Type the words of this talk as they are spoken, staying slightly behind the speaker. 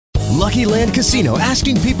Lucky Land Casino,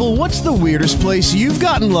 asking people, what's the weirdest place you've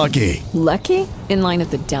gotten lucky? Lucky? In line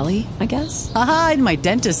at the deli, I guess? Aha, in my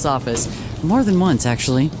dentist's office. More than once,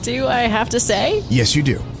 actually. Do I have to say? Yes, you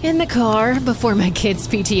do. In the car before my kids'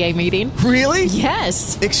 PTA meeting. Really?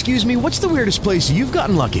 Yes. Excuse me, what's the weirdest place you've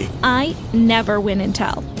gotten lucky? I never win and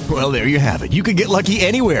tell. Well, there you have it. You can get lucky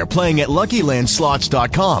anywhere, playing at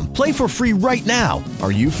LuckyLandSlots.com. Play for free right now.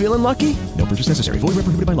 Are you feeling lucky? No purchase necessary. Void where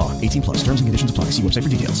prohibited by law. 18 plus. Terms and conditions apply. See website for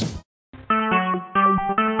details.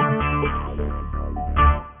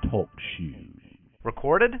 Talk shoes.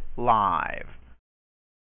 Recorded live.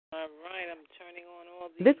 All right, I'm turning on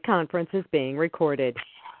all these. This conference is being recorded.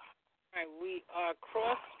 All right, we are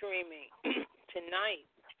cross-streaming. Tonight,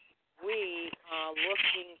 we are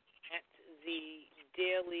looking at the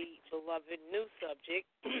daily beloved new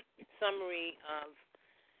subject, summary of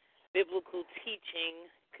biblical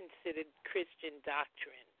teaching considered Christian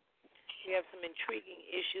doctrine. We have some intriguing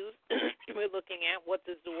issues. We're looking at, what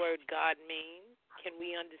does the word God mean? Can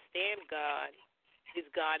we understand God? Is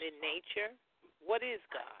God in nature? What is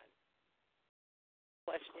God?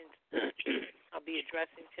 Questions I'll be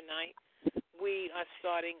addressing tonight. We are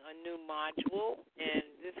starting a new module, and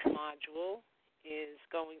this module is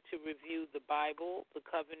going to review the Bible, the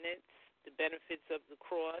covenants, the benefits of the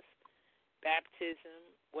cross, baptism,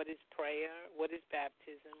 what is prayer, what is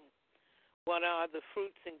baptism, what are the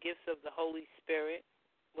fruits and gifts of the Holy Spirit,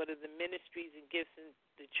 what are the ministries and gifts in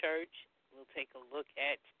the church. We'll take a look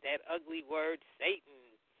at that ugly word, Satan,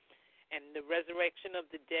 and the resurrection of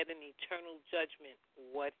the dead and eternal judgment.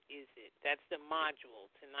 What is it? That's the module.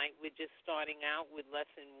 Tonight we're just starting out with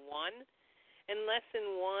Lesson 1, and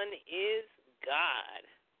Lesson 1 is God.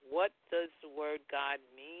 What does the word God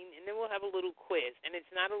mean? And then we'll have a little quiz. And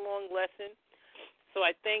it's not a long lesson, so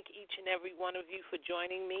I thank each and every one of you for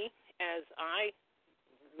joining me as I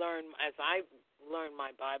learn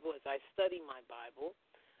my Bible, as I study my Bible.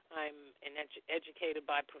 I'm an educator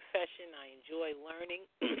by profession. I enjoy learning.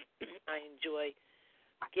 I enjoy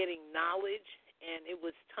getting knowledge, and it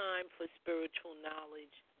was time for spiritual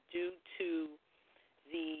knowledge due to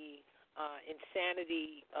the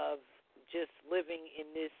insanity of just living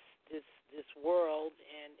in this world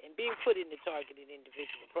and being put in the targeted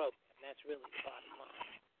individual program. That's really the bottom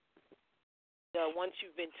line. So once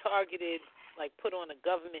you've been targeted, like put on a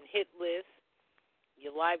government hit list,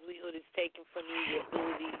 your livelihood is taken from you, your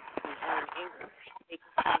ability to earn income is taken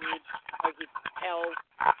from you, target health,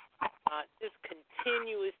 just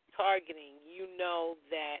continuous targeting. You know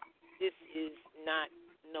that this is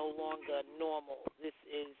no longer normal. This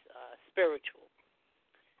is spiritual.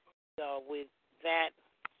 So with that,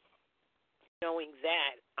 knowing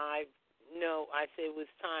that, I said it was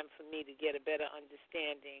time for me to get a better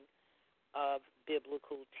understanding of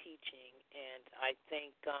biblical teaching, and I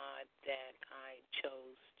thank God that I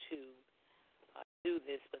chose to do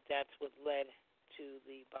this, but that's what led to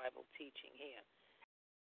the Bible teaching here.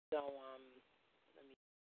 So let me.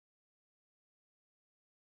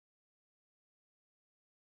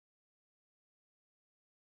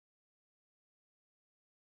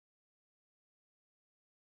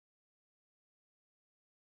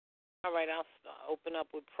 All right, I'll open up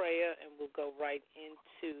with prayer, and we'll go right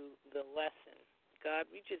into the lesson. God,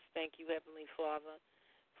 we just thank you, Heavenly Father,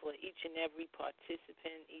 for each and every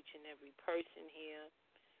participant, each and every person here.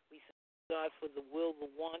 We thank you, God, for the will, the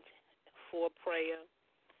want for prayer.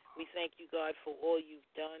 We thank you, God, for all you've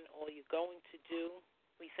done, all you're going to do.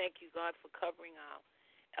 We thank you, God, for covering our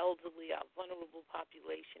elderly, our vulnerable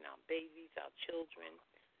population, our babies, our children,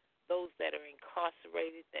 those that are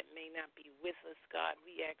incarcerated that may not be with us, God.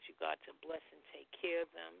 We ask you, God, to bless and take care of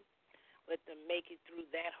them. Let them make it through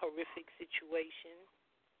that horrific situation.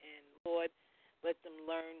 And, Lord, let them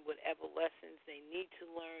learn whatever lessons they need to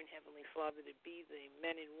learn, Heavenly Father, to be the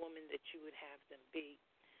men and women that you would have them be.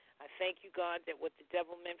 I thank you, God, that what the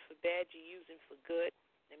devil meant for bad, you're using for good.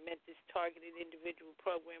 It meant this targeted individual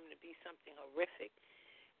program to be something horrific,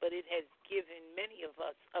 but it has given many of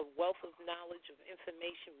us a wealth of knowledge, of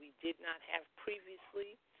information we did not have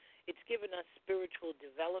previously. It's given us spiritual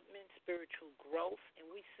development, spiritual growth, and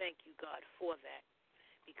we thank you, God, for that.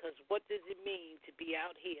 Because what does it mean to be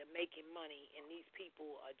out here making money and these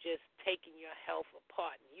people are just taking your health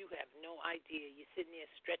apart and you have no idea? You're sitting there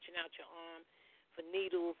stretching out your arm for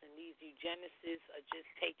needles, and these eugenicists are just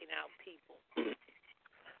taking out people.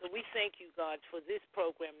 So we thank you, God, for this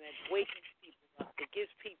program that's waking people up, that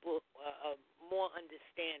gives people more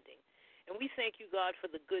understanding. And we thank you, God,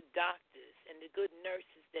 for the good doctors and the good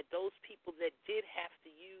nurses, that those people that did have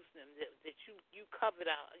to use them, that you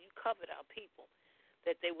covered our people,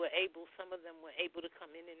 that they were able, some of them were able to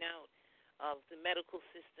come in and out of the medical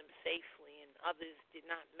system safely and others did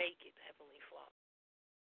not make it, Heavenly Father.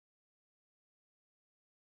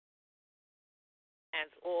 As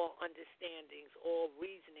all understandings, all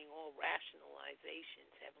reasoning, all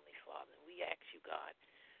rationalizations, Heavenly Father. And we ask you, God,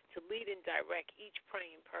 to lead and direct each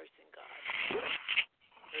praying person, God,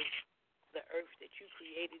 the earth that you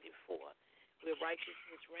created it for, where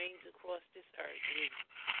righteousness reigns across this earth,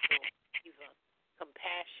 with favor,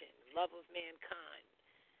 compassion, love of mankind,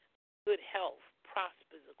 good health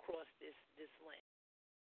prospers across this land.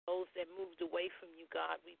 Those that moved away from you,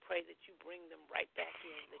 God, we pray that you bring them right back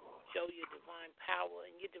in, that you show your divine power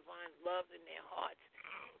and your divine love in their hearts.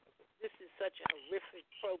 This is such a horrific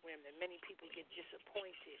program that many people get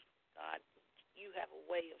disappointed. God, you have a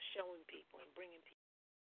way of showing people and bringing people.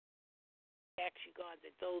 I ask you, God,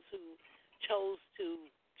 that those who chose to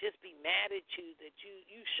just be mad at you, that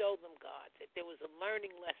you show them, God, that there was a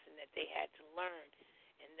learning lesson that they had to learn,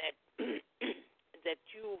 and that that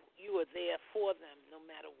you are there for them no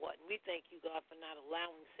matter what. And we thank you, God, for not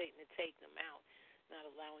allowing Satan to take them out, not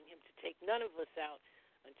allowing him to take none of us out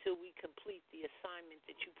until we complete the assignment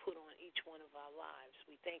that you put on each one of our lives.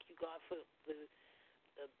 We thank you, God, for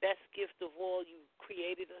the best gift of all you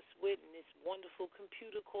created us with, in this wonderful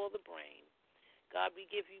computer called the brain. God, we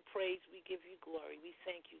give you praise, we give you glory. We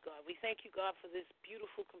thank you, God. We thank you, God, for this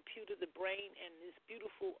beautiful computer, the brain, and this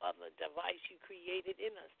beautiful other device you created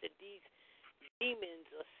in us, that these demons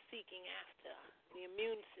are seeking after, the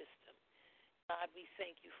immune system. God, we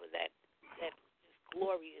thank you for that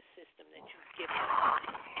glorious system that you've given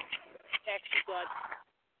us. Actually, God,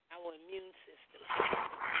 our immune system,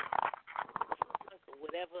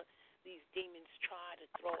 whatever these demons try to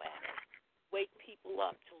throw at us, wake people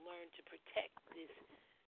up to learn to protect this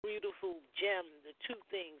beautiful gem, the two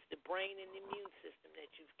things, the brain and the immune system that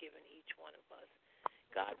you've given each one of us.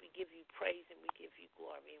 God, we give you praise and we give you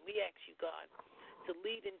glory. And we ask you, God, to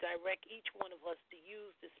lead and direct each one of us to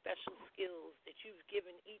use the special skills that you've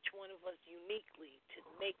given each one of us uniquely to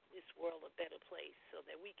make this world a better place, so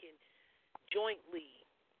that we can jointly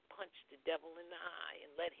punch the devil in the eye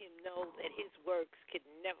and let him know that his works could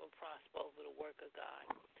never prosper over the work of God.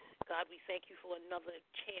 God, we thank you for another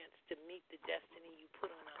chance to meet the destiny you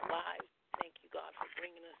put on our lives. Thank you, God, for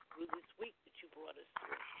bringing us through this week that you brought us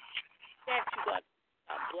through. Thank you, God,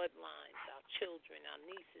 our bloodlines, our children, our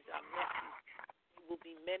nieces, our nephews, they will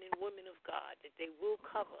be men and women of God, that they will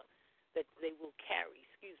cover, that they will carry,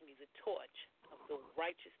 the torch of the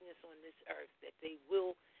righteousness on this earth, that they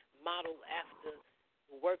will model after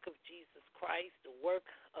the work of Jesus Christ, the work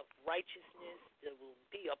of righteousness, that will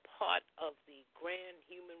be a part of the grand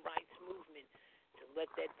human rights movement, to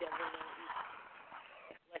let that devil know he's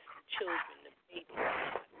bless the children, the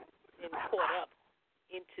babies, and caught up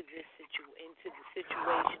into the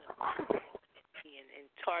situation and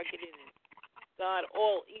targeted, and God,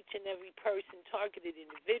 each and every person, targeted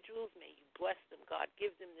individuals, may you bless them, God. Give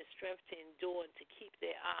them the strength to endure and to keep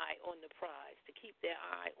their eye on the prize, to keep their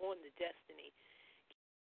eye on the destiny.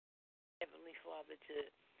 Heavenly Father, to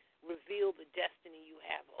reveal the destiny you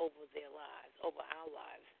have over their lives, over our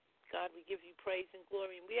lives. God, we give you praise and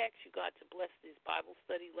glory, and we ask you, God, to bless this Bible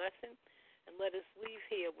study lesson, and let us leave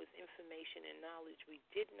here with information and knowledge we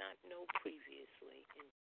did not know previously.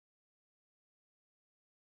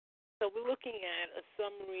 So we're looking at a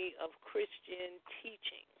summary of Christian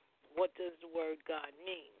teaching. What does the word God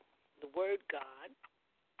mean? The word God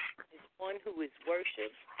is one who is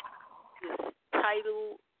worshipped. This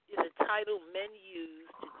title is a title men use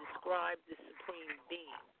to describe the supreme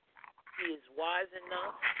being. He is wise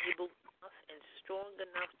enough, able enough, and strong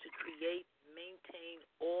enough to create and maintain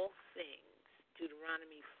all things.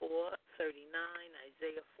 Deuteronomy 4:39,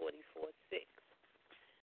 Isaiah 44:6.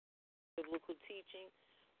 Biblical teaching.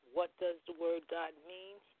 What does the word God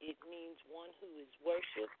mean? It means one who is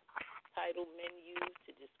worshipped. Title men use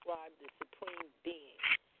to describe the supreme being.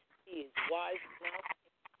 He is wise enough,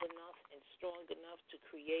 and strong enough to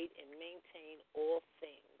create and maintain all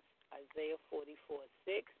things. Isaiah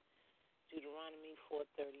 44:6, Deuteronomy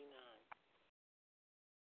 4:39.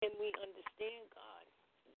 Can we understand God?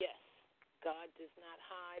 Yes. God does not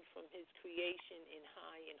hide from his creation in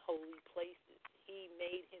high and holy places. He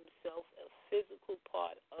made himself a physical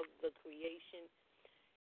part of the creation,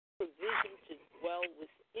 provision to dwell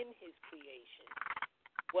within his creation,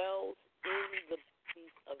 dwells in the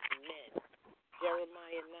bodies of men.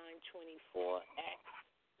 Jeremiah 9:24, Acts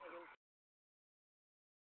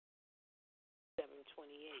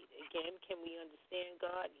 7:28. Again, can we understand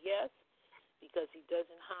God? Yes, because he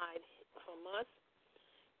doesn't hide from us.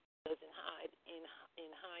 Doesn't hide in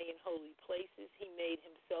high and holy places. He made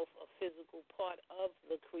himself a physical part of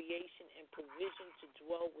the creation and provision to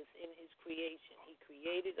dwell within his creation. He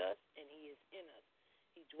created us, and he is in us.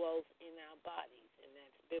 He dwells in our bodies, and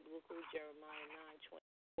that's biblical. Jeremiah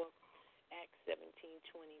 9:24, Acts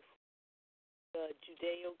 17:24. The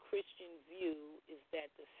Judeo-Christian view is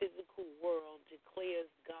that the physical world declares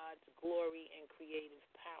God's glory and creative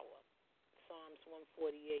power. Psalms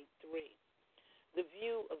 148:3. The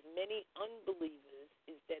view of many unbelievers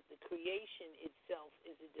is that the creation itself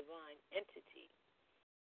is a divine entity,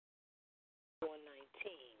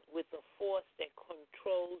 4:19, with a force that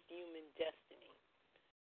controls human destiny.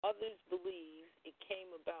 Others believe it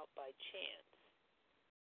came about by chance.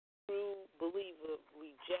 True believer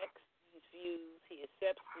rejects these views. He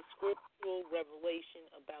accepts the scriptural revelation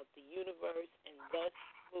about the universe and thus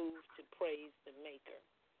moves to praise the Maker.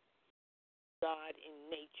 God in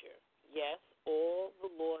nature. Yes, all the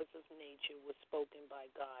laws of nature were spoken by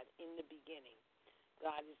God in the beginning.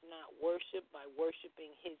 God is not worshipped by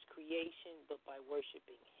worshiping his creation, but by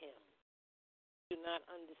worshiping him. Do not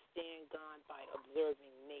understand God by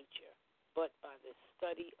observing nature, but by the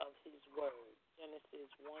study of his word.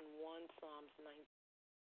 Genesis 1:1, Psalms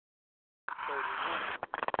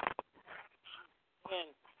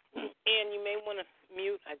 19:31. Ann, you may want to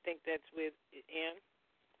mute. I think that's with Ann.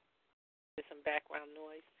 There's some background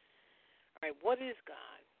noise. All right, what is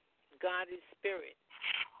God? God is spirit.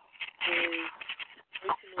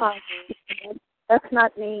 That's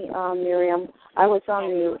not me, Miriam. I was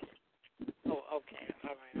on mute. Oh, okay.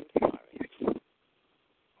 All right, I'm sorry.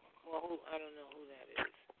 Well, I don't know who that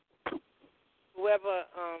is. Whoever,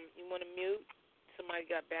 you want to mute? Somebody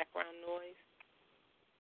got background noise?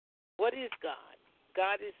 What is God?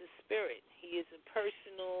 God is a spirit. He is a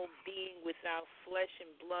personal being without flesh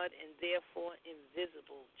and blood and therefore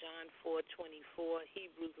invisible. John 4:24,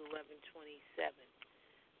 Hebrews 11:27.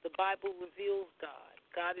 The Bible reveals God.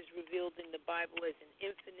 God is revealed in the Bible as an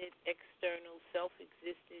infinite, external,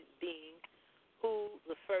 self-existent being who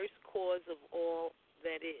the first cause of all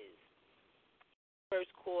that is.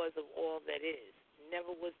 First cause of all that is.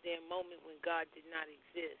 Never was there a moment when God did not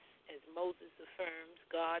exist. As Moses affirms,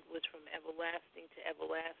 God was from everlasting to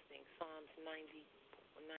everlasting, Psalms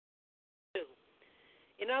 90:92.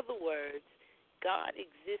 In other words, God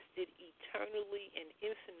existed eternally and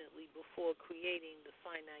infinitely before creating the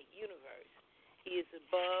finite universe. He is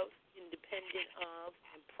above, independent of,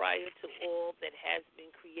 and prior to all that has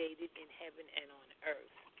been created in heaven and on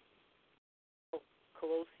earth.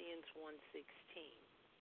 Colossians 1:16.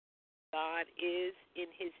 God is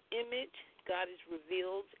in his image. God is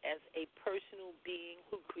revealed as a personal being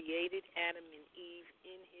who created Adam and Eve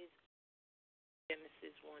in his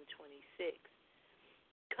Genesis 1:26.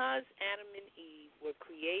 Because Adam and Eve were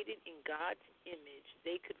created in God's image,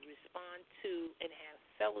 they could respond to and have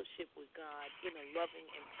fellowship with God in a loving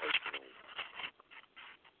and personal way.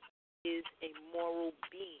 He is a moral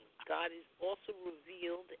being. God is also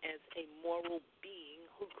revealed as a moral being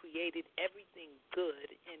who created everything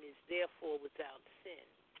good and is therefore without sin.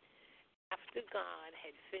 After God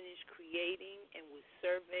had finished creating and was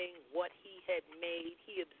surveying what he had made,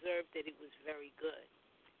 he observed that it was very good.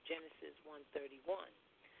 Genesis 1:31.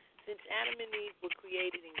 Since Adam and Eve were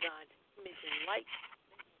created in God's image and likeness,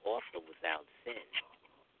 also without sin,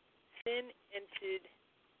 sin entered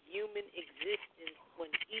human existence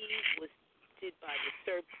when Eve was tempted by the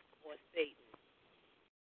serpent or Satan.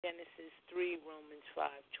 Genesis 3, Romans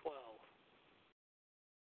 5:12.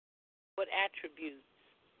 What attributes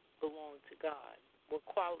belong to God? What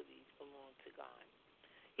qualities belong to God?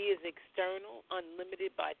 He is external,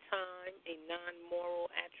 unlimited by time, a non-moral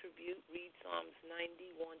attribute. Read Psalms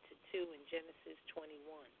 90:1-2 and Genesis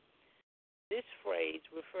 21. This phrase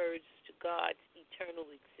refers to God's eternal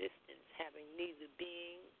existence, having neither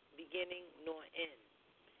beginning nor end.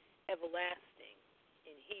 Everlasting,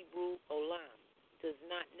 in Hebrew, olam, does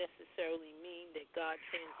not necessarily mean that God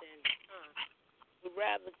transcends time, but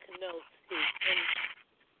rather connotes his end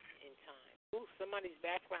in time. Ooh, somebody's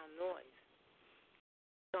background noise.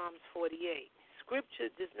 Psalms 48. Scripture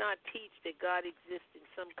does not teach that God exists in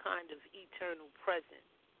some kind of eternal present,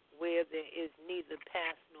 where there is neither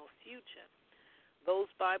past nor future.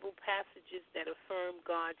 Those Bible passages that affirm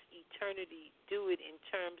God's eternity do it in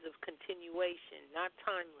terms of continuation, not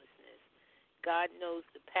timelessness. God knows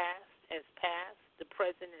the past as past, the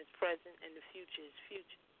present as present, and the future as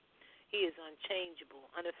future. He is unchangeable,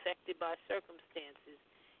 unaffected by circumstances.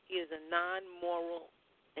 He is a non-moral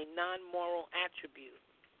attribute.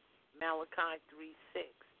 Malachi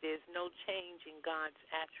 3:6. There's no change in God's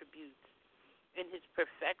attributes. in his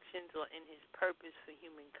perfections or in his purpose for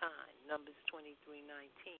humankind. Numbers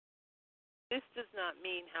 23:19. This does not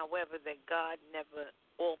mean, however, that God never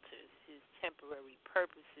alters his temporary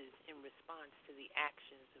purposes in response to the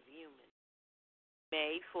actions of humans. He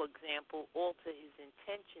may, for example, alter his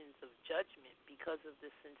intentions of judgment because of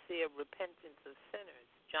the sincere repentance of sinners.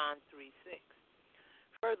 John 3:6.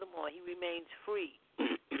 Furthermore, he remains free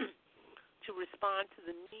to respond to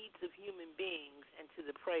the needs of human beings and to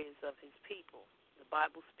the prayers of his people. The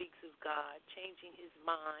Bible speaks of God changing his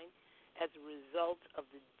mind as a result of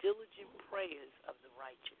the diligent prayers of the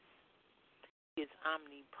righteous. He is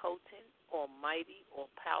omnipotent, almighty,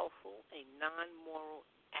 all-powerful, a non-moral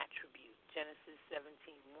attribute. Genesis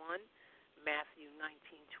 17:1, Matthew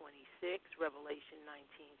 19:26, Revelation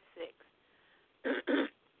 19:6.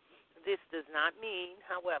 This does not mean,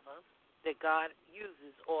 however, that God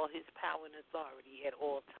uses all his power and authority at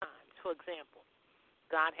all times. For example,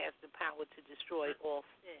 God has the power to destroy all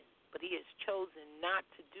sin, but he has chosen not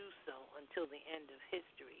to do so until the end of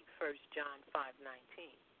history. 1 John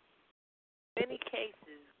 5:19. In many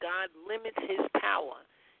cases, God limits his power,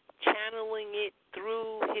 channeling it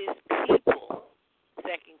through his people.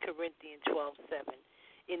 2 Corinthians 12:7.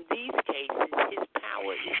 In these cases, his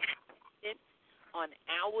power is dependent on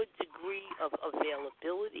our degree of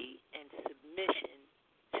availability and submission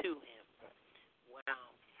to him.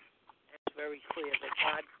 Wow. That's very clear that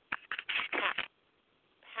God's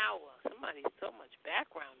power. Somebody's so much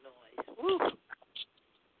background noise. Woo.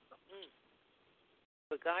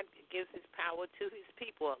 But God gives his power to his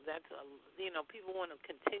people. That's people want to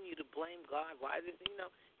continue to blame God. Why does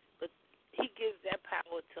but he gives that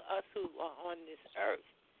power to us who are on this earth.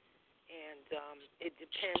 And it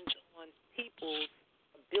depends on people's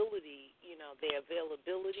ability, their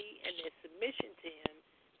availability and their submission to him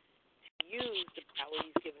to use the power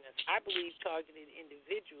he's given us. I believe targeted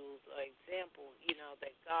individuals are example,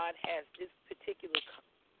 that God has this particular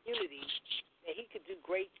community that he could do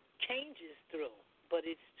great changes through. But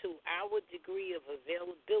it's to our degree of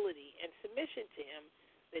availability and submission to him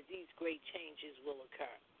that these great changes will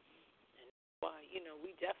occur. And that's why,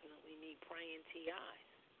 we definitely need praying TIs,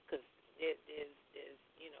 because there's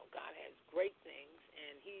God has great things,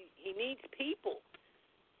 and he needs people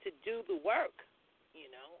to do the work,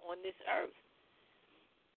 on this earth.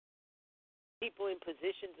 People in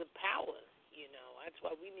positions of power, that's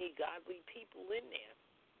why we need godly people in there.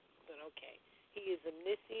 But okay, he is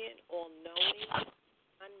omniscient, all-knowing,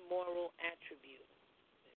 non-moral attribute.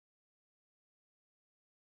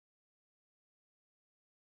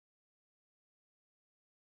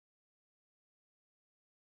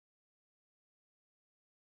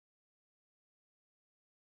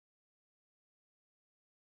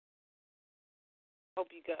 Hope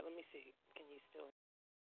you got, let me see, can you still?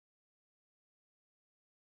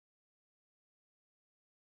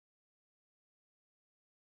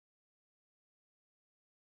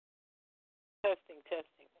 Testing.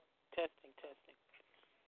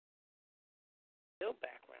 Still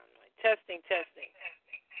background noise. Testing.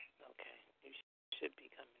 Okay, you should be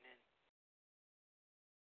coming in.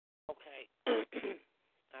 Okay.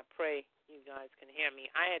 I pray you guys can hear me.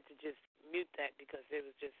 I had to just mute that because there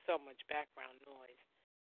was just so much background noise.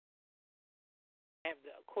 I have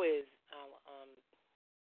the quiz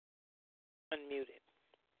unmuted.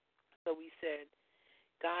 So we said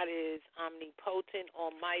God is omnipotent,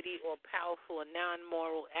 almighty, all-powerful, a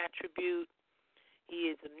non-moral attribute.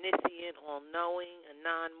 He is omniscient, all-knowing, a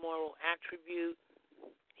non-moral attribute.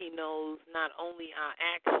 He knows not only our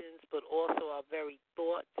actions but also our very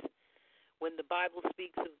thoughts. When the Bible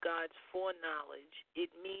speaks of God's foreknowledge,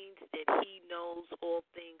 it means that he knows all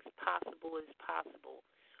things possible as possible,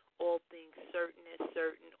 all things certain as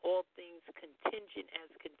certain, all things contingent as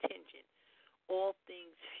contingent, all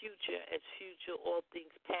things future as future, all things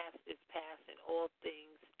past as past, and all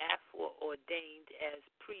things aforeordained as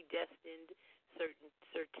predestined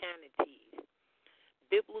certainties.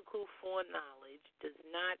 Biblical foreknowledge does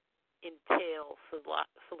not entail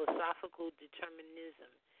philosophical determinism.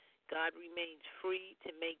 God remains free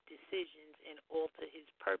to make decisions and alter his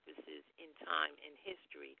purposes in time and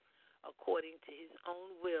history according to his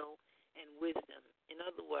own will and wisdom. In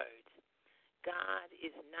other words, God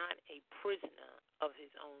is not a prisoner of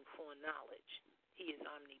his own foreknowledge. He is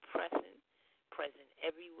omnipresent, present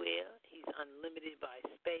everywhere. He's unlimited by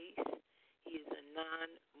space. He is a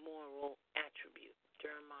non-moral attribute.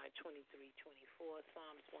 Jeremiah 23:24,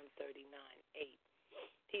 Psalms 139:8.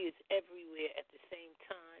 He is everywhere at the same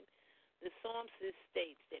time. The psalmist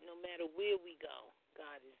states that no matter where we go,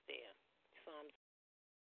 God is there. Psalms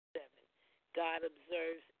 7. God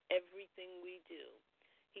observes everything we do.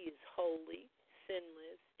 He is holy,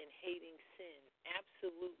 sinless, and hating sin.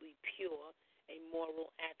 absolutely pure, a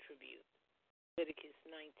moral attribute. Leviticus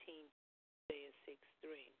 19, Isaiah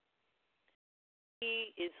 6:3.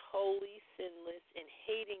 He is holy, sinless, and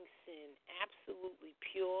hating sin, absolutely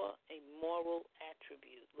pure, a moral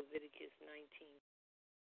attribute. Leviticus 19.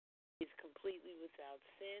 He is completely without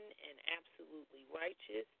sin and absolutely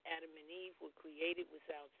righteous. Adam and Eve were created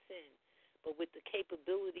without sin, but with the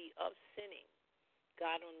capability of sinning.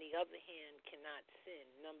 God, on the other hand, cannot sin.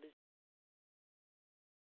 Numbers.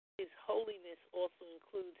 His holiness also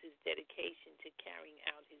includes his dedication to carrying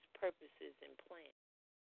out his purposes and plans.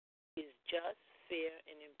 He is just, fair,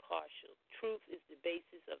 and impartial. Truth is the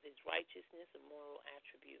basis of his righteousness, a moral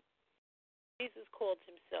attribute. Jesus called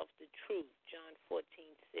himself the truth, John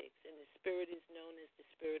 14:6, and the Spirit is known as the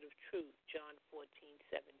Spirit of truth, John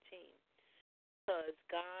 14:17. Because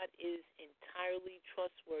God is entirely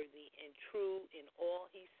trustworthy and true in all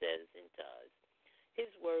he says and does,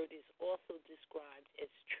 his word is also described as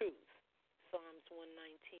truth, Psalms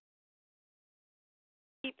 119.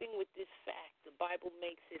 Keeping with this fact, the Bible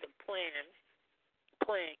makes it plain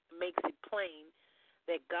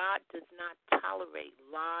that God does not tolerate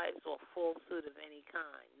lies or falsehood of any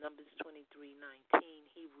kind. Numbers 23:19,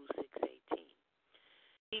 Hebrews 6:18.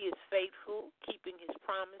 He is faithful, keeping his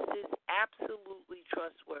promises, absolutely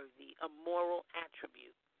trustworthy, a moral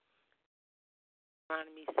attribute.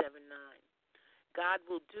 Deuteronomy 7:9. God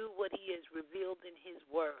will do what he has revealed in his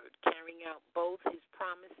word, carrying out both his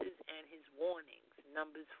promises and his warnings.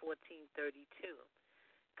 Numbers 14:32.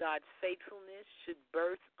 God's faithfulness should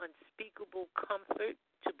birth unspeakable comfort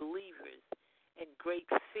to believers and great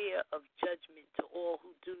fear of judgment to all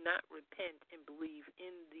who do not repent and believe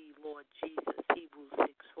in the Lord Jesus. Hebrews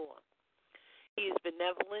 6:4. He is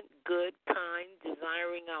benevolent, good, kind,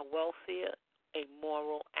 desiring our welfare, a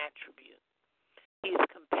moral attribute. He is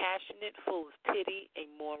compassionate, full of pity, a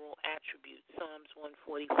moral attribute. Psalms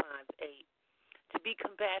 145:8. To be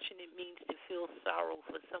compassionate means to feel sorrow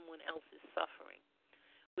for someone else's suffering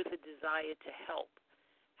with a desire to help.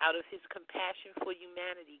 Out of his compassion for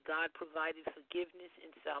humanity, God provided forgiveness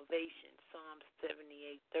and salvation. Psalms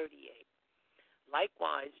 78:38.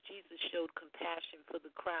 Likewise, Jesus showed compassion for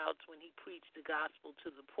the crowds when he preached the gospel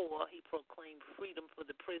to the poor. He proclaimed freedom for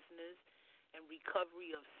the prisoners and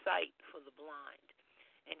recovery of sight for the blind.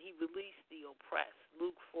 And he released the oppressed.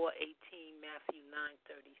 Luke 4:18, Matthew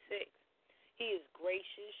 9:36. He is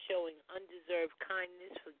gracious, showing undeserved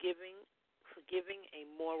kindness, forgiving a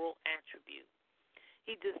moral attribute.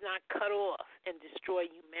 He does not cut off and destroy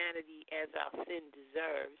humanity as our sin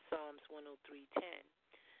deserves, Psalms 103:10.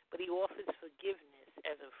 But he offers forgiveness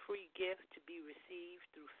as a free gift to be received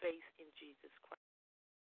through faith in Jesus Christ.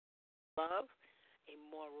 Love, a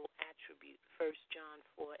moral attribute, 1 John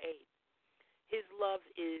 4:8. His love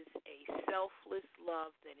is a selfless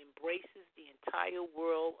love that embraces the entire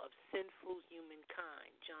world of sinful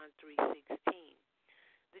humankind, John 3:16.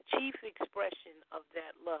 The chief expression of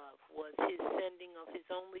that love was his sending of his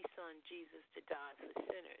only son, Jesus, to die for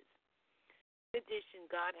sinners. In addition,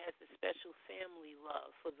 God has a special family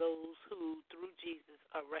love for those who, through Jesus,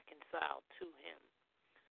 are reconciled to him.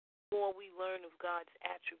 The more we learn of God's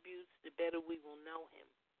attributes, the better we will know him.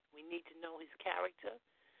 We need to know his character.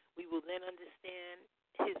 We will then understand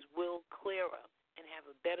his will clearer and have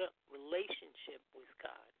a better relationship with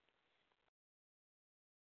God.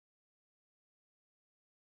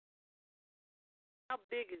 How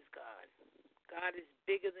big is God? God is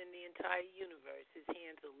bigger than the entire universe. His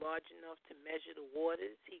hands are large enough to measure the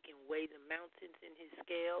waters. He can weigh the mountains in his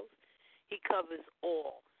scales. He covers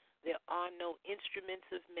all. There are no instruments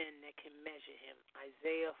of men that can measure him.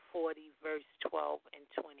 Isaiah 40, verse 12 and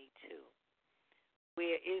 22.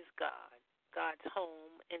 Where is God? God's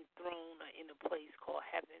home and throne are in a place called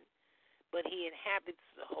heaven, but he inhabits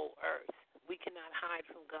the whole earth. We cannot hide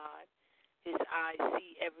from God. His eyes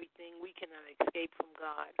see everything. We cannot escape from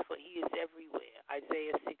God, for he is everywhere.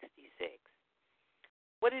 Isaiah 66.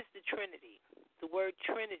 What is the Trinity? The word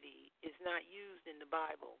Trinity is not used in the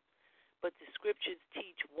Bible, but the scriptures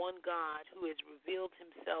teach one God who has revealed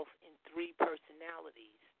himself in three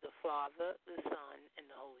personalities, the Father, the Son, and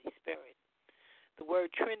the Holy Spirit. The word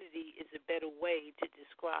Trinity is a better way to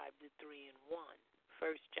describe the three in one.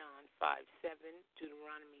 1 John 5:7,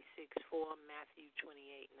 Deuteronomy 6:4, Matthew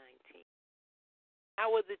 28:19.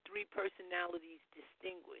 How are the three personalities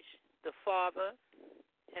distinguished? The Father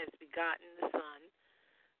has begotten the Son.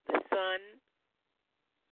 The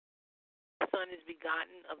Son is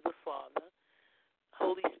begotten of the Father.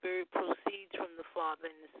 Holy Spirit proceeds from the Father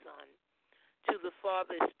and the Son. To the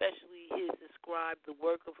Father especially he has ascribed the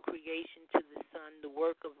work of creation, to the Son the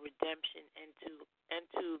work of redemption, and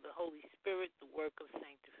to the Holy Spirit the work of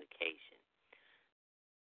sanctification.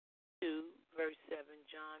 verse 7,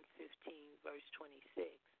 John 15, verse 26.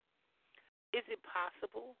 Is it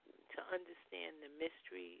possible to understand the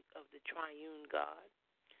mystery of the triune God?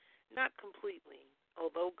 Not completely.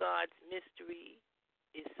 Although God's mystery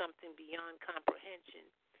is something beyond comprehension,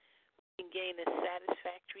 we can gain a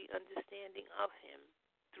satisfactory understanding of him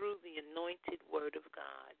through the anointed word of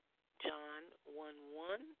God. John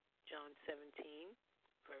 1:1, John 17,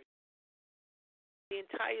 verse. The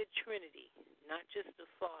entire Trinity, not just the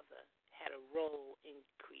Father, had a role in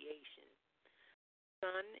creation. The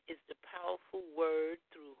Son is the powerful word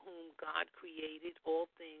through whom God created all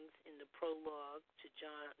things in the prologue to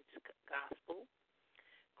John's Gospel.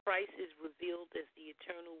 Christ is revealed as the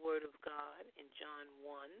eternal word of God in John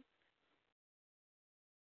 1,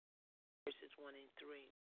 verses 1 and 3.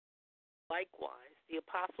 Likewise, the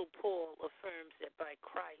Apostle Paul affirms that by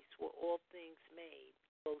Christ were all things made,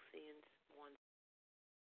 Colossians 1.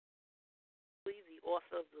 The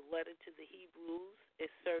author of the letter to the Hebrews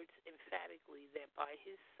asserts emphatically that by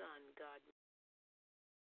his Son, God.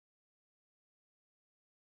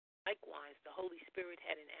 Likewise, the Holy Spirit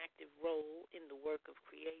had an active role in the work of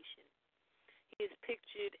creation. He is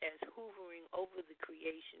pictured as hovering over the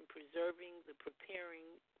creation, preserving the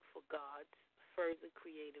preparing for God's further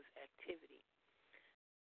creative activity.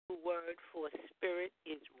 The word for spirit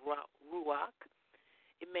is ruach.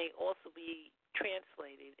 It may also be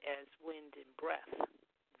translated as wind and breath.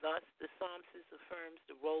 Thus, the psalmist affirms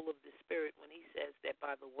the role of the Spirit when he says that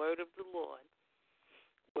by the word of the Lord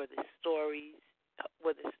were the starry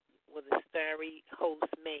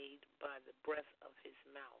hosts made by the breath of his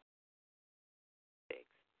mouth. 6.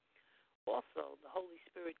 Also, the Holy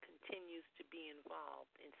Spirit continues to be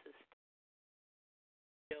involved in sustaining.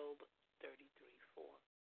 Job 33:4.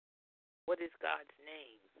 What is God's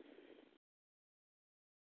name?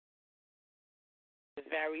 The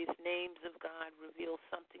various names of God reveal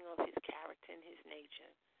something of his character and his nature,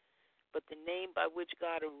 but the name by which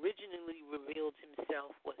God originally revealed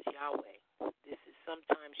himself was Yahweh. This is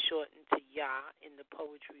sometimes shortened to Yah in the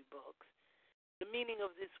poetry books. The meaning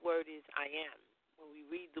of this word is I am. When we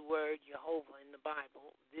read the word Jehovah in the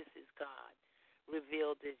Bible, this is God,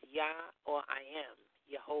 revealed as Yah or I am,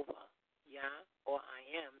 Jehovah. Yah or I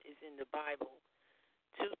am is in the Bible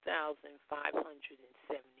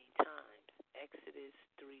 2,570 times. Exodus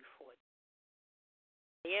 3:14.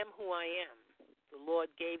 I am who I am. The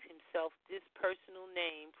Lord gave himself this personal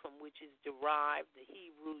name from which is derived the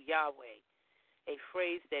Hebrew Yahweh, a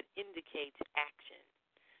phrase that indicates action.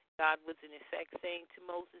 God was in effect saying to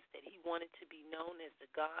Moses that he wanted to be known as the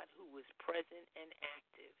God who was present and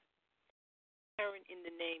active. Inherent in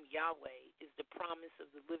the name Yahweh is the promise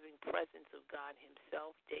of the living presence of God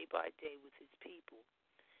himself day by day with his people.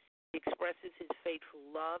 He expresses his faithful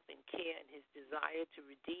love and care and his desire to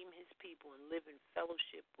redeem his people and live in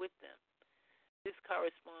fellowship with them. This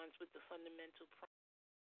corresponds with the fundamental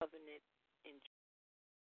covenant in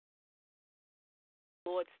the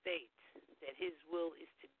Lord states that his will is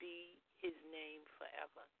to be his name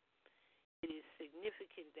forever. It is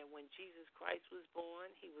significant that when Jesus Christ was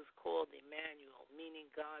born, he was called Emmanuel, meaning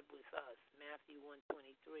God with us, Matthew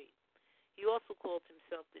 1:23. He also called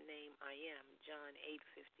himself the name I am, John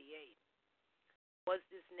 8:58. Was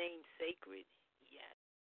this name sacred? Yes.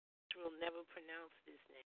 Israel never pronounced this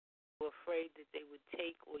name. They were afraid that they would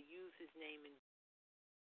take or use his name.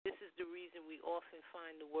 This is the reason we often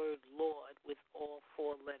find the word Lord with all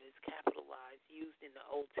 4 letters capitalized used in the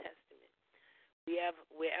Old Testament.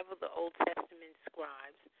 Wherever the Old Testament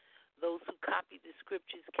scribes, those who copied the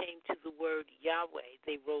scriptures came to the word Yahweh,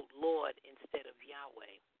 they wrote Lord instead of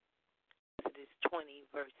Yahweh. Exodus 20,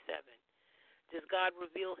 verse 7. Does God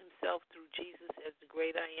reveal himself through Jesus as the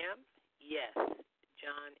great I am? Yes.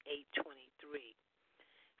 John 8:23.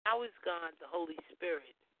 How is God, the Holy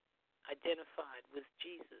Spirit, identified with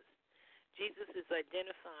Jesus? Jesus is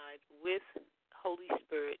identified with Holy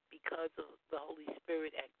Spirit because of the Holy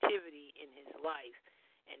Spirit activity in his life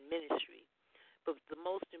and ministry. But the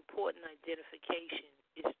most important identification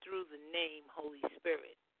is through the name Holy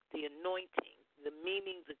Spirit, the anointing, the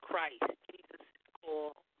meaning, the Christ. Jesus is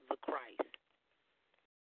called the Christ.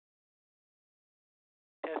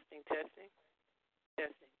 Testing.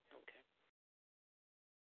 Okay.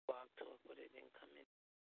 Blog talk, but it didn't come in.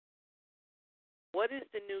 What is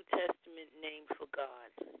the New Testament name for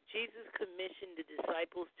God? Jesus commissioned the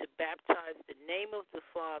disciples to baptize the name of the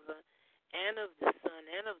Father and of the Son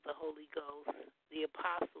and of the Holy Ghost, the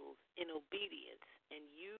apostles, in obedience, and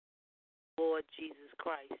use the Lord Jesus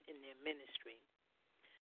Christ in their ministry.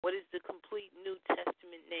 What is the complete New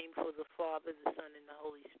Testament name for the Father, the Son, and the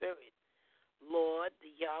Holy Spirit? Lord,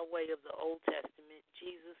 the Yahweh of the Old Testament,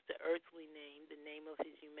 Jesus, the earthly name, the name of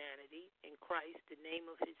his humanity, and Christ, the name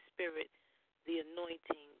of his spirit, the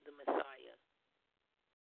anointing, the Messiah.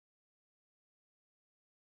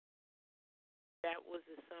 That was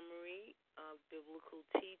a summary of biblical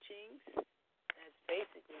teachings. That's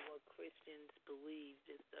basically what Christians believe,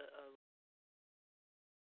 just a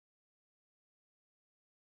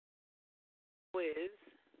quiz.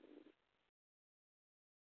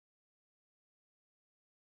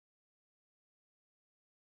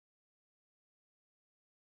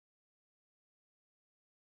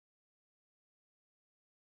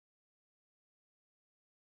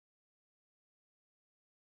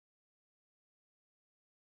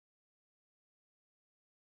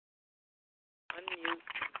 Unmute.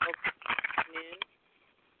 Okay.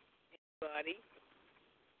 Anybody?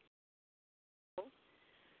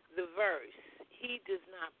 The verse, he does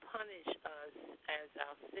not punish us as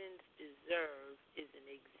our sins deserve, is an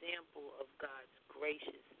example of God's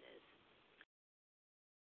graciousness,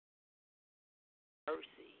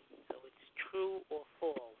 mercy. So it's true or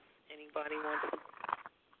false. Anybody want to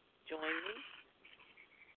join me?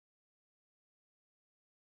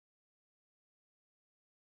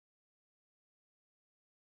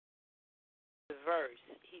 The verse,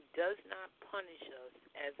 he does not punish us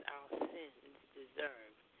as our sins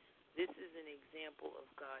deserve. This is an example of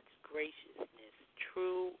God's graciousness,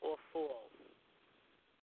 true or false.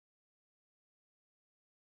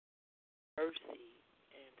 Mercy.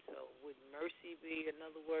 And so would mercy be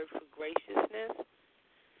another word for graciousness?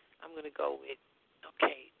 I'm going to go with,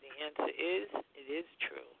 okay, the answer is, it is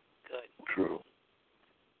true. Good. True.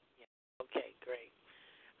 Yeah. Okay, great.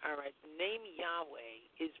 All right, the name Yahweh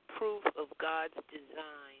is proof of God's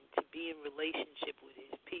design to be in relationship with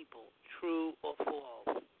his people, true or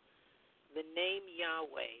false. The name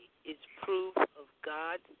Yahweh is proof of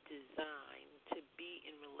God's design to be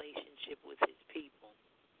in relationship with his people.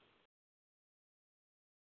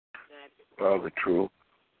 Probably true.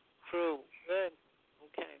 True. Good.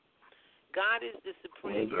 Okay. God is the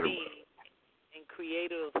supreme being and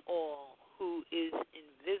creator of all, who is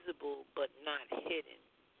invisible but not hidden.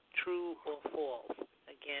 True or false?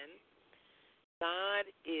 Again, God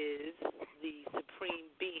is the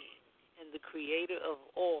supreme being and the creator of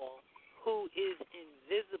all, who is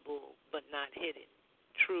invisible but not hidden.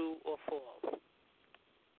 True or false?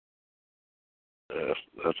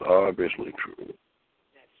 That's obviously true.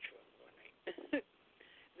 That's true, right?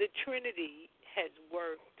 The Trinity has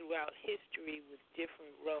worked throughout history with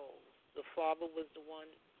different roles. The Father was the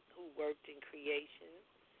one who worked in creation.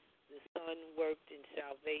 The Son worked in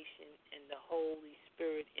salvation, and the Holy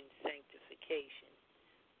Spirit in sanctification.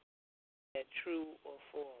 Is that true or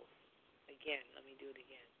false? Again, let me do it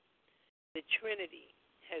again. The Trinity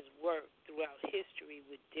has worked throughout history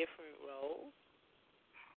with different roles.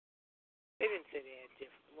 They didn't say they had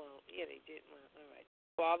different. Well, yeah, they did. Well, all right.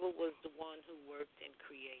 The Father was the one who worked in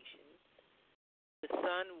creation. The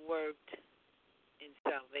Son worked in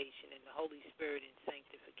salvation, and the Holy Spirit in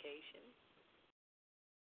sanctification.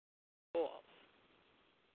 False.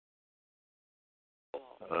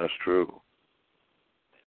 False. That's true.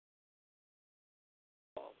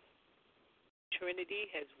 False.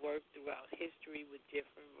 Trinity has worked throughout history with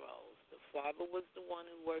different roles. The Father was the one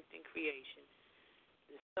who worked in creation.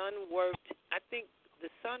 The Son worked, I think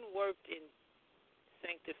the Son worked in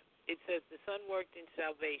it says the Son worked in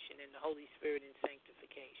salvation and the Holy Spirit in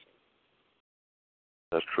sanctification.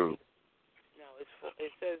 That's true. No,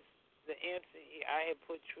 it says the answer, I had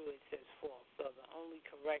put true, it says false. So the only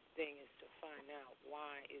correct thing is to find out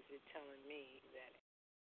why is it telling me that.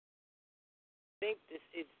 I think this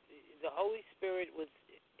is the Holy Spirit was,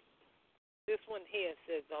 this one here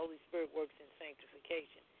says the Holy Spirit works in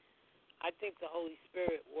sanctification. I think the Holy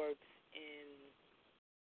Spirit works in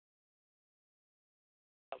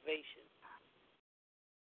salvation.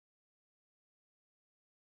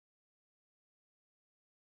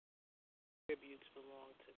 Tributes belong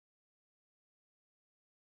to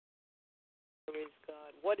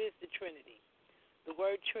God. What is the Trinity? The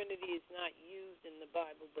word Trinity is not used in the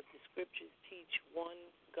Bible, but the scriptures teach one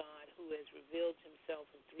God who has revealed himself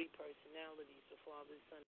in three personalities, the Father,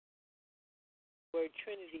 Son. The word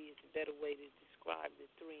Trinity is a better way to describe the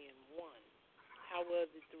three in one. How are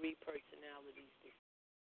the three personalities? The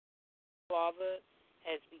Father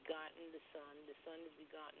has begotten the Son has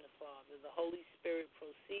begotten the Father. The Holy Spirit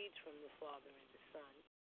proceeds from the Father and the Son.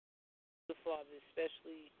 The Father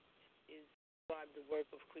especially is the work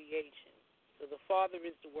of creation. So the Father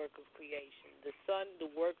is the work of creation. The Son, the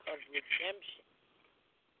work of redemption.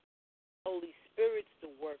 The Holy Spirit's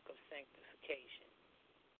the work of sanctification.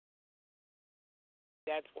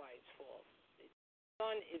 That's why it's false.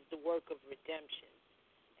 Son is the work of redemption.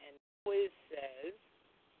 And the quiz says,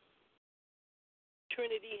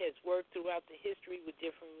 Trinity has worked throughout the history with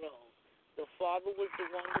different roles. The Father was the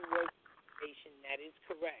one who worked in salvation. That is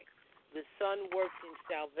correct. The Son worked in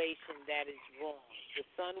salvation. That is wrong. The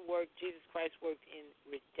Son worked, Jesus Christ worked in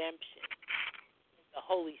redemption. The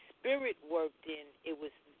Holy Spirit worked in,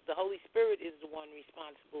 the Holy Spirit is the one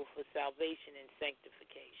responsible for salvation and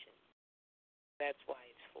sanctification. That's why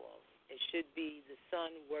it's false. It should be the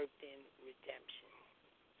Son worked in redemption.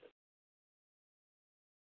 So,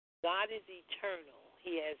 God is eternal.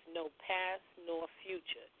 He has no past nor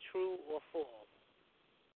future, true or false.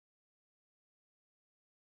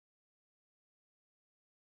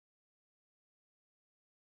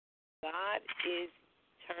 God is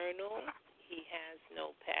eternal. He has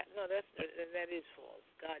no past. No, that is false.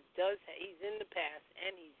 God he's in the past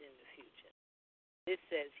and he's in the future. This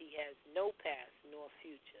says he has no past nor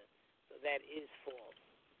future. So that is false.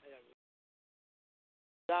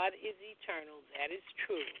 God is eternal. That is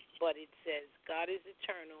true. But it says God is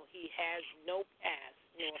eternal. He has no past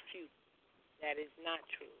nor future. That is not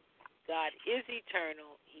true. God is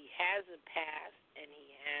eternal. He has a past and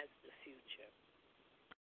he has the future.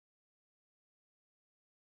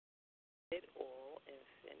 It all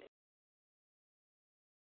infinite.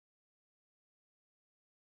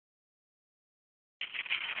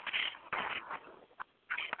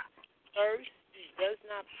 First, he does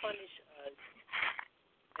not punish us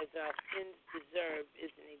as our sins deserve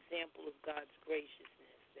is an example of God's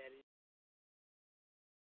graciousness. That is,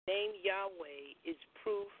 the name Yahweh is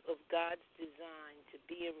proof of God's design to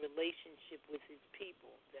be in relationship with his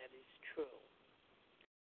people. That is true.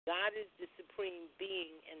 God is the supreme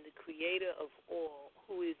being and the creator of all,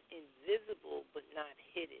 who is invisible but not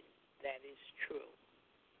hidden. That is true.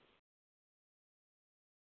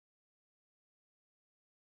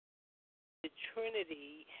 The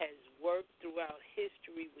Trinity has worked throughout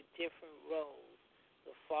history with different roles.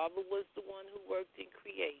 The Father was the one who worked in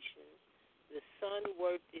creation. The Son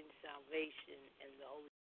worked in salvation, and the Holy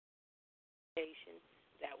Spirit.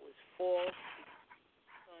 That was false.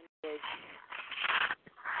 The Son worked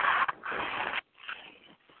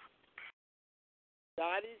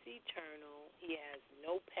God is eternal. He has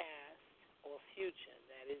no past or future.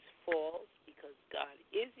 That is false because God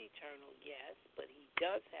is eternal, yes, but he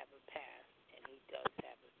does have a past and he does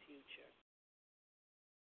have a future.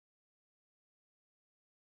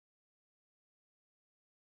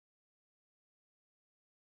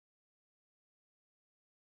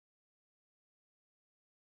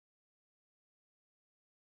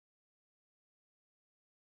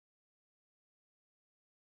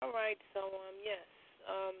 All right, so yes,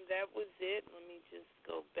 that was it. Let me just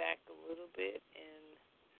go back a little bit, and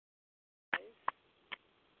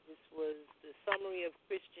this was the summary of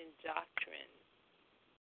Christian doctrine.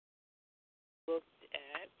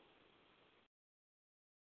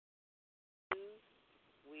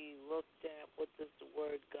 We looked at what does the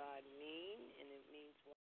word God mean, and it means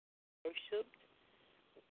worshipped,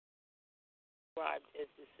 described as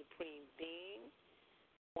the supreme being,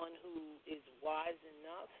 one who is wise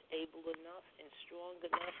enough, able enough, and strong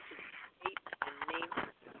enough to create and name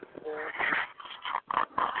all.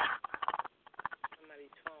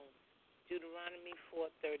 Somebody's phone. Deuteronomy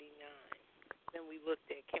 4:39. Then we looked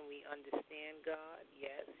at, can we understand God?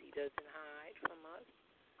 Yes, he doesn't hide from us.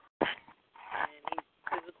 And he's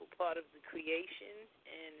a physical part of the creation,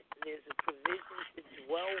 and there's a provision to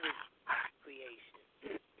dwell with creation.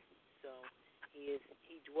 So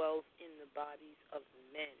he dwells in the bodies of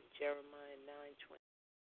men. Jeremiah 9:20.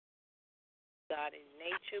 God in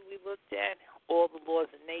nature we looked at. All the laws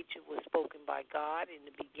of nature were spoken by God in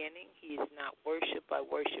the beginning. He is not worshipped by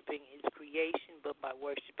worshiping his creation, but by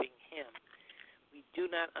worshiping him. We do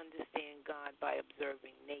not understand God by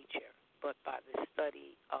observing nature, but by the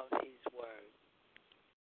study of his word.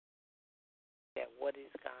 That what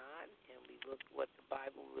is God? And we looked what the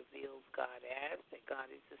Bible reveals God as, that God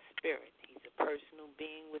is a spirit. He's a personal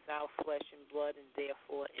being without flesh and blood and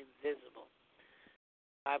therefore invisible.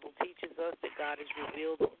 The Bible teaches us that God is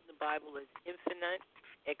revealed in the Bible as infinite,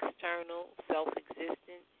 external,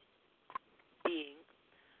 self-existent being,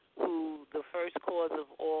 who the first cause of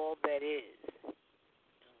all that is.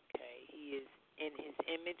 Okay, he is in his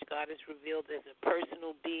image. God is revealed as a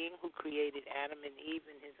personal being who created Adam and Eve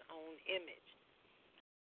in his own image.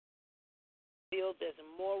 Revealed as a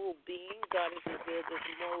moral being. God is revealed as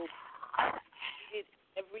a moral being. He did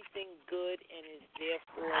everything good and is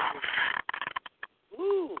therefore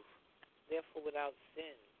without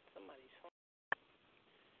sin. Somebody's home.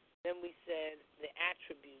 Then we said the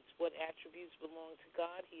attributes. What attributes belong to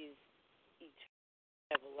God? He is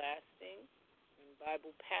eternal, everlasting. And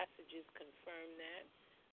Bible passages confirm that.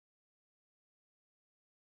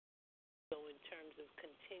 So in terms of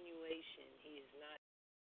continuation, he is not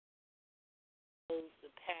knows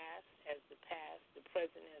the past as the past, the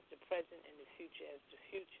present as the present, and the future as the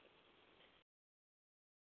future.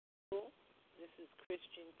 This is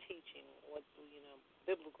Christian teaching,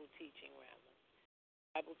 biblical teaching rather.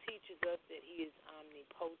 The Bible teaches us that he is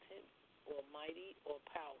omnipotent, almighty, or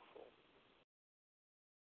powerful.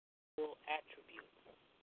 Attribute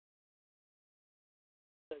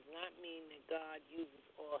does not mean that God uses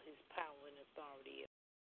all his power and authority.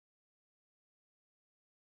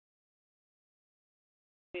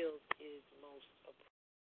 Feels is most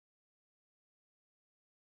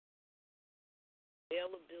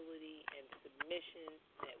availability and submission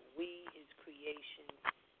that we, his creation,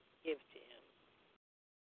 give to him.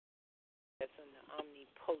 That's under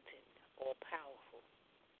omnipotent, all powerful.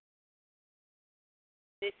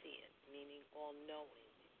 Omniscient, meaning all knowing.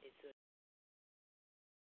 It's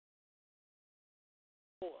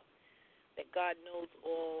that God knows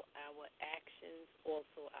all our actions,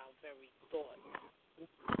 also our very thoughts. The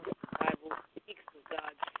Bible speaks of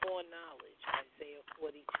God's foreknowledge, Isaiah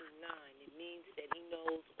 42:9. It means that he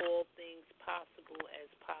knows all things possible as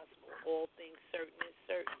possible, all things certain as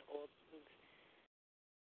certain, all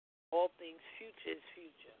things future as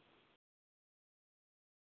future.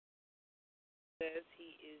 Says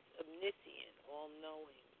he is omniscient,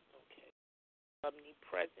 all-knowing. Okay.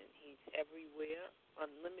 Omnipresent, he's everywhere,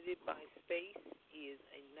 unlimited by space. He is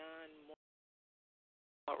a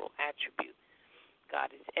non-moral attribute. God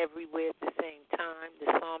is everywhere at the same time. The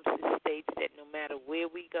psalmist states that no matter where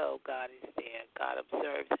we go, God is there. God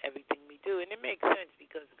observes everything we do. And it makes sense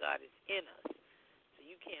because God is in us. So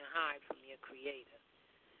you can't hide from your Creator.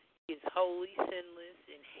 He is holy, sinless,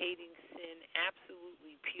 and hating sin,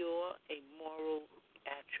 absolutely pure, a moral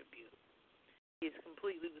attribute. He is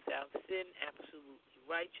completely without sin, absolutely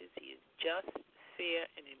righteous. He is just, fair,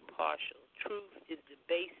 and impartial. Truth is the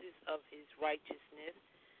basis of his righteousness.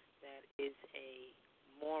 That is a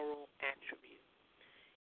moral attribute.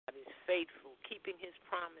 God is faithful, keeping his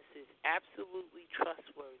promises, absolutely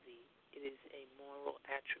trustworthy. It is a moral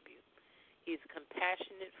attribute. He is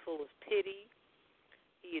compassionate, full of pity.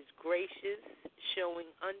 He is gracious,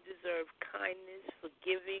 showing undeserved kindness,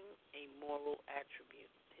 forgiving, a moral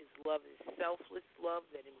attribute. His love is selfless love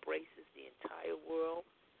that embraces the entire world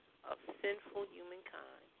of sinful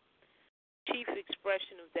humankind. Chief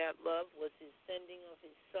expression of that love was his sending of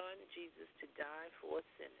his son, Jesus, to die for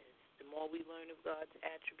sinners. The more we learn of God's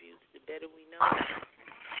attributes, the better we know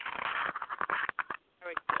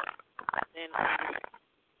character and understand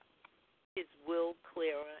his will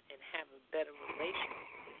clearer and have a better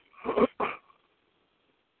relationship.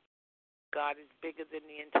 God is bigger than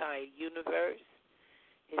the entire universe.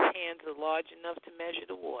 His hands are large enough to measure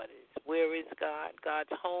the waters. Where is God?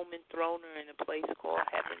 God's home and throne are in a place called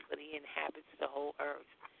heaven, but he inhabits the whole earth.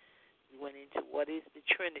 We went into what is the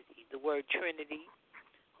Trinity. The word Trinity,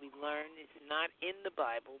 we learned, is not in the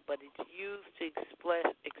Bible, but it's used to express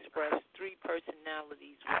three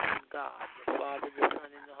personalities within God, the Father, the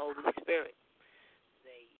Son, and the Holy Spirit.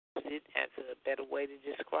 They use it as a better way to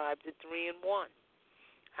describe the three in one.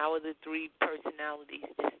 How are the three personalities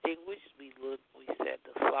distinguished? We said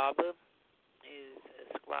the Father is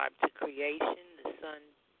ascribed to creation, the Son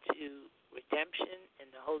to redemption, and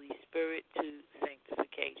the Holy Spirit to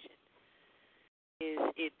sanctification. Is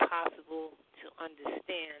it possible to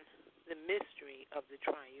understand the mystery of the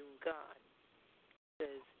triune God?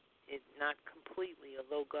 Because it not completely,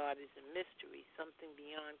 although God is a mystery, something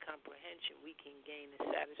beyond comprehension, we can gain a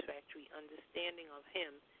satisfactory understanding of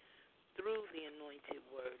him through the anointed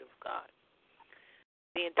word of God.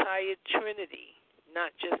 The entire Trinity,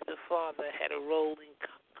 not just the Father, had a role in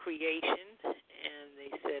creation, and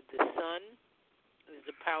they said the Son is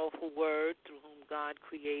the powerful word through whom God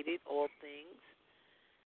created all things.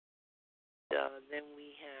 Then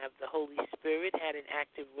we have the Holy Spirit had an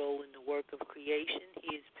active role in the work of creation.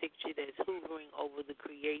 He is pictured as hovering over the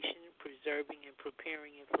creation, preserving and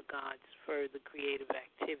preparing it for God's further creative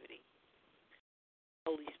activity.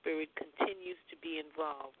 Holy Spirit continues to be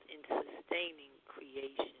involved in sustaining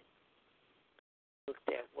creation. We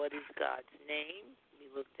looked at what is God's name.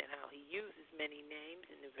 We looked at how he uses many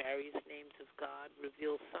names, and the various names of God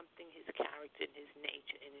reveal something, his character and his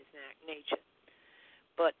nature.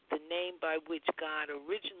 But the name by which God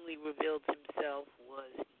originally revealed himself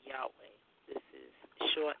was Yahweh. This is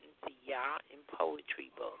shortened to Yah in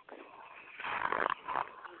poetry books.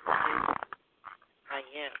 I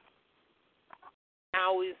am. How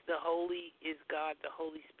How is God, the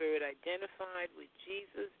Holy Spirit, identified with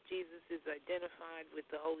Jesus? Jesus is identified with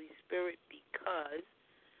the Holy Spirit because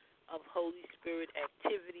of Holy Spirit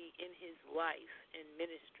activity in his life and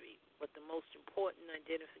ministry. But the most important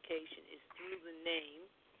identification is through the name.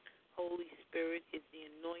 Holy Spirit is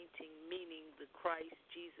the anointing, meaning the Christ.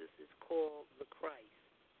 Jesus is called the Christ.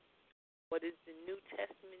 What is the New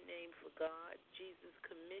Testament name for God? Jesus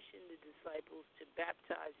commissioned the disciples to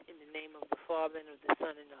baptize in the name of the Father and of the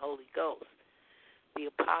Son and the Holy Ghost. The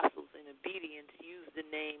apostles, in obedience, used the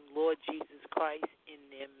name Lord Jesus Christ in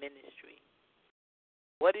their ministry.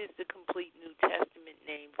 What is the complete New Testament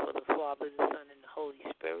name for the Father, the Son, and the Holy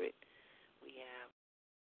Spirit? We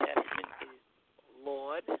have Testament is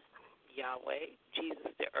Lord, Yahweh, Jesus,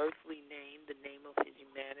 the earthly name, the name of his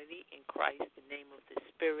humanity, and Christ, the name of the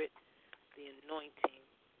Spirit, the anointing,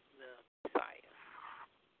 the Messiah.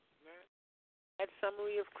 That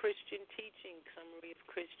summary of Christian teaching, summary of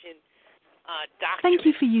Christian doctrine. Thank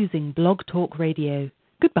you for using Blog Talk Radio.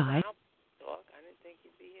 Goodbye. I didn't think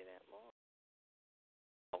you'd be here that long.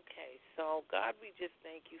 Okay, so God, we just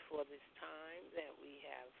thank you for this time that we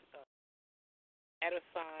have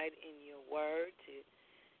edified in your word to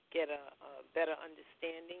get a better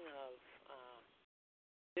understanding of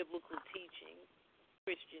biblical teaching,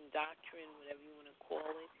 Christian doctrine, whatever you want to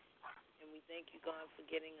call it. And we thank you, God, for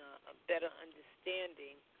getting a better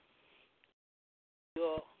understanding of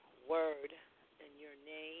your word and your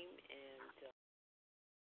name, and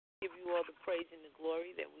give you all the praise and the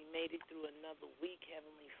glory that we made it through another week,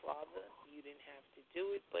 Heavenly Father. You didn't have to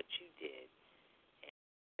do it, but you did. And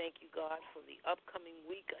thank you, God, for the upcoming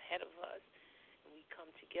week ahead of us. And we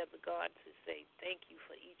come together, God, to say thank you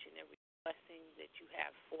for each and every blessing that you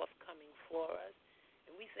have forthcoming for us.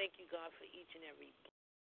 And we thank you, God, for each and every blessing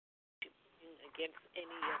against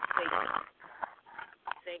any of Satan.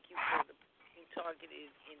 Thank you for the targeted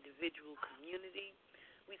individual community.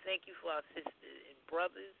 We thank you for our sisters and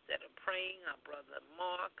brothers that are praying, our brother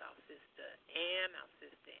Mark, our sister Ann, our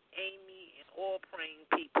sister Amy, and all praying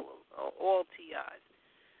people, all TIs.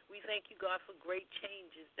 We thank you, God, for great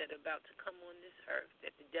changes that are about to come on this earth,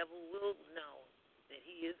 that the devil will know that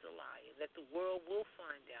he is a liar, that the world will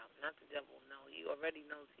find out, not the devil, no, he already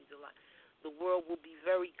knows he's a liar. The world will be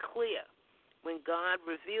very clear when God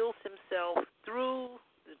reveals himself through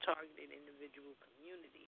the targeted individual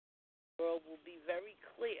community. The world will be very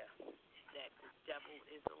clear that the devil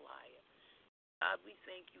is a liar. God, we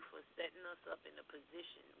thank you for setting us up in a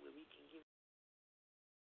position where we can give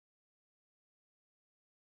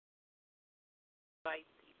fight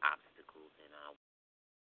the obstacles in our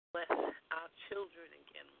bless our children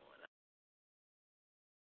again, Lord.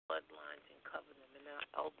 Our bloodlines and cover them, and our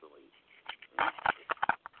elderly.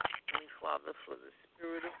 Holy Father, for the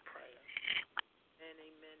spirit of prayer. And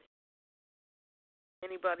amen.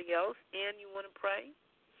 Anybody else? Ann, you want to pray?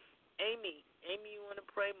 Amy, you want to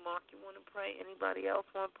pray? Mark, you want to pray? Anybody else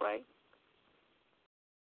want to pray?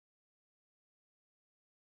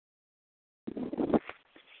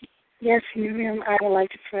 Yes, Miriam, I would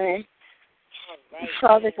like to pray. Right.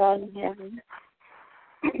 Father God in heaven.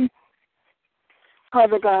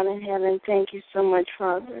 Father God in heaven, thank you so much,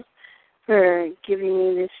 Father, for giving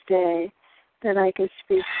me this day that I can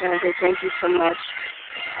speak, Father. Thank you so much.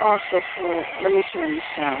 Also for, let me turn this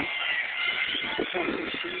down.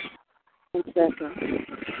 1 second.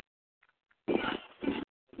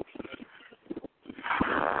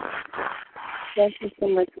 Thank you so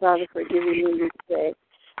much, Father, for giving me this day.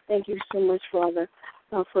 Thank you so much, Father,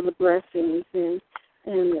 for the blessings, and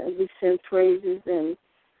we send praises and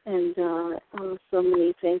so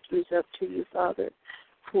many thank yous up to you, Father,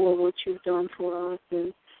 for what you've done for us,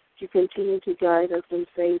 and you continue to guide us in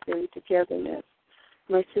faith and togetherness.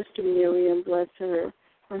 My sister Miriam, bless her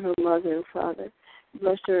and her mother, Father.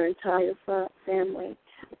 Bless her entire family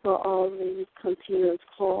for all the continuous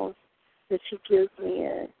calls that she gives me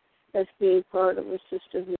as being part of her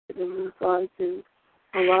sisterhood. And we've gone through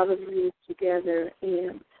a lot of years together,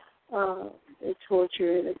 and the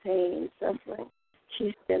torture and the pain and suffering.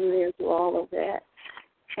 She's been there through all of that.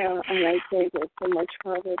 And I thank her so much,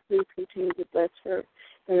 Father. Please continue to bless her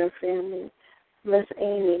and her family. Bless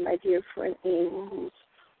Amy, my dear friend Amy,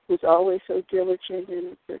 who's always so diligent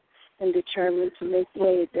and determined to make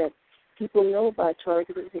way that people know about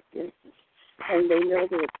targeted victims, and they know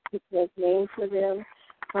that people have name for them,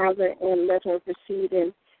 Father, and let her proceed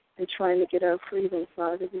in trying to get our freedom,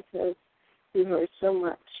 Father, because we heard so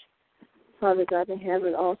much. Father God in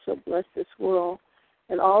heaven, also bless this world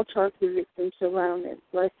and all targeted victims around it.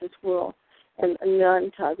 Bless this world and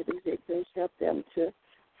non-targeted victims. Help them to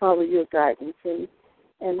follow your guidance and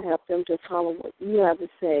help them to follow what you have to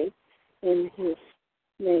say in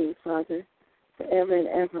name, Father, forever and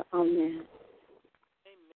ever. Amen.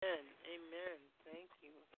 Amen. Amen. Thank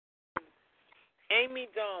you. Amy,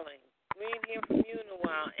 darling, we didn't hear from you in a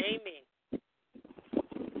while. Amy.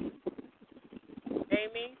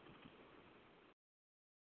 Amy?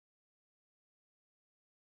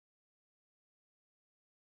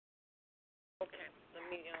 Okay, let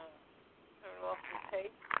me turn off the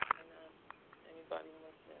tape, and anybody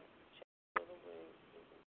wants to check the way.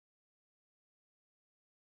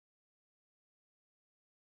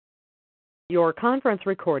 Your conference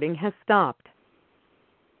recording has stopped.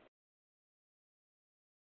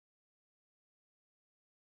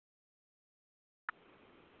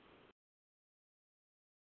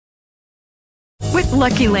 With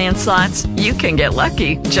Lucky Land Slots, you can get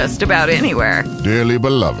lucky just about anywhere. Dearly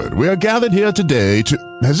beloved, we are gathered here today to...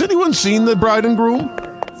 Has anyone seen the bride and groom?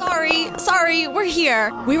 Sorry, we're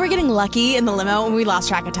here. We were getting lucky in the limo and we lost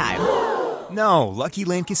track of time. No, Lucky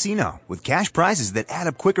Land Casino, with cash prizes that add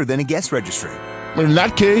up quicker than a guest registry. In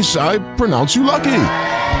that case, I pronounce you lucky.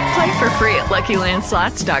 Play for free at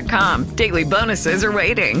LuckyLandSlots.com. Daily bonuses are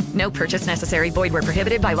waiting. No purchase necessary. Void where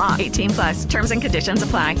prohibited by law. 18+. Terms and conditions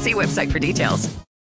apply. See website for details.